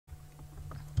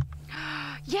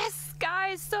Yes,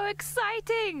 guys, so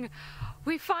exciting!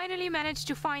 We finally managed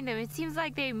to find them. It seems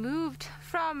like they moved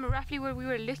from roughly where we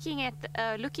were looking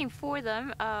for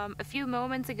them a few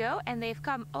moments ago, and they've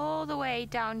come all the way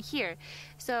down here.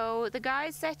 So the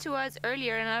guys said to us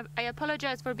earlier, and I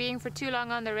apologize for being for too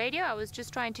long on the radio. I was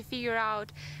just trying to figure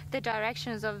out the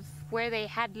directions of where they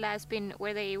had last been,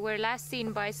 where they were last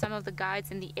seen by some of the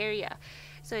guides in the area.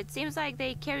 So it seems like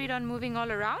they carried on moving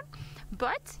all around.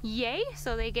 But yay,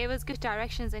 so they gave us good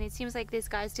directions, and it seems like these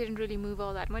guys didn't really move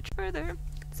all that much further.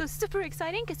 So super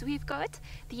exciting, because we've got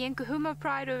the Nkuhuma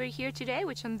pride over here today,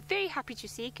 which I'm very happy to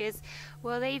see, because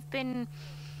well, they've been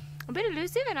a bit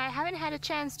elusive and I haven't had a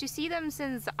chance to see them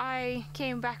since I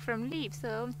came back from leave.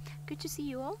 So good to see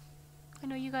you all. I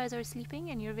know you guys are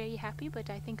sleeping and you're very happy, but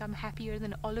I think I'm happier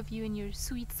than all of you in your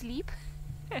sweet sleep.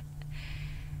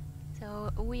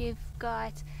 So we've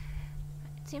got,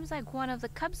 it seems like one of the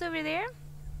cubs over there,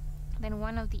 then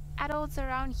one of the adults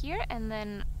around here, and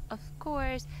then of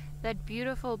course that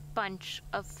beautiful bunch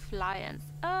of lions.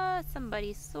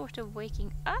 Somebody's sort of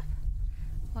waking up.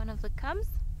 One of the cubs.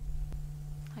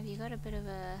 Have you got a bit of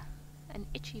an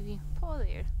itchy paw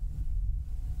there?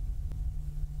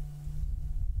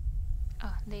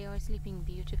 Oh, they are sleeping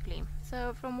beautifully.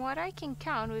 So from what I can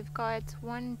count, we've got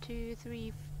 1, 2,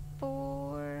 3,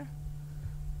 4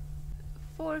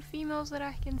 females that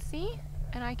I can see,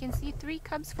 and I can see 3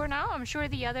 cubs for now. I'm sure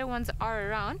the other ones are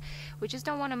around. We just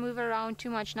don't want to move around too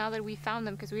much now that we found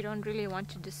them, because we don't really want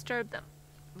to disturb them.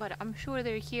 But I'm sure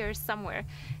they're here somewhere,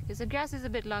 because the grass is a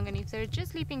bit long, and if they're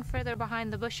just sleeping further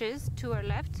behind the bushes to our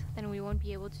left, then we won't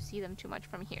be able to see them too much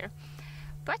from here.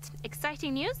 But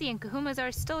exciting news, the Nkuhumas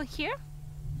are still here.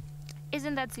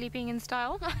 Isn't that sleeping in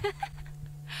style?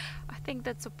 I think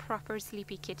that's a proper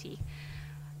sleepy kitty.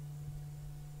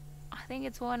 I think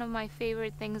it's one of my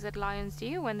favorite things that lions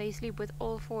do when they sleep with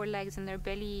all 4 legs in their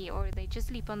belly, or they just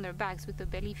sleep on their backs with the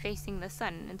belly facing the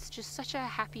sun. It's just such a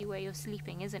happy way of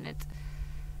sleeping, isn't it?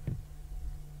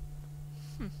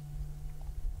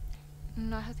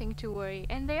 Nothing to worry.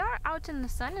 And they are out in the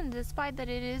sun, and despite that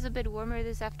it is a bit warmer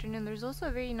this afternoon, there's also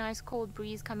a very nice cold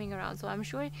breeze coming around, so I'm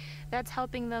sure that's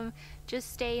helping them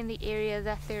just stay in the area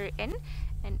that they're in,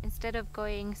 and instead of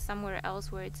going somewhere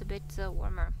else where it's a bit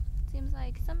warmer. Seems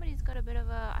like somebody's got a bit of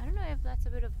a, I don't know if that's a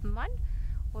bit of mud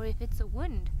or if it's a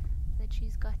wound that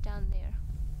she's got down there.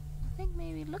 I think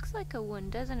maybe it looks like a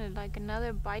wound, doesn't it? Like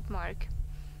another bite mark.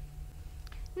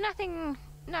 Nothing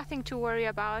to worry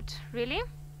about, really.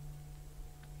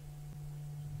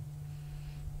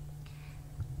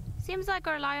 Seems like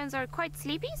our lions are quite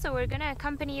sleepy, so we're gonna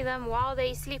accompany them while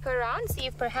they sleep around, see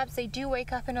if perhaps they do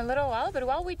wake up in a little while. But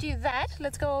while we do that,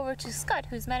 let's go over to Scott,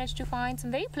 who's managed to find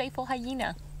some very playful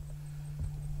hyena.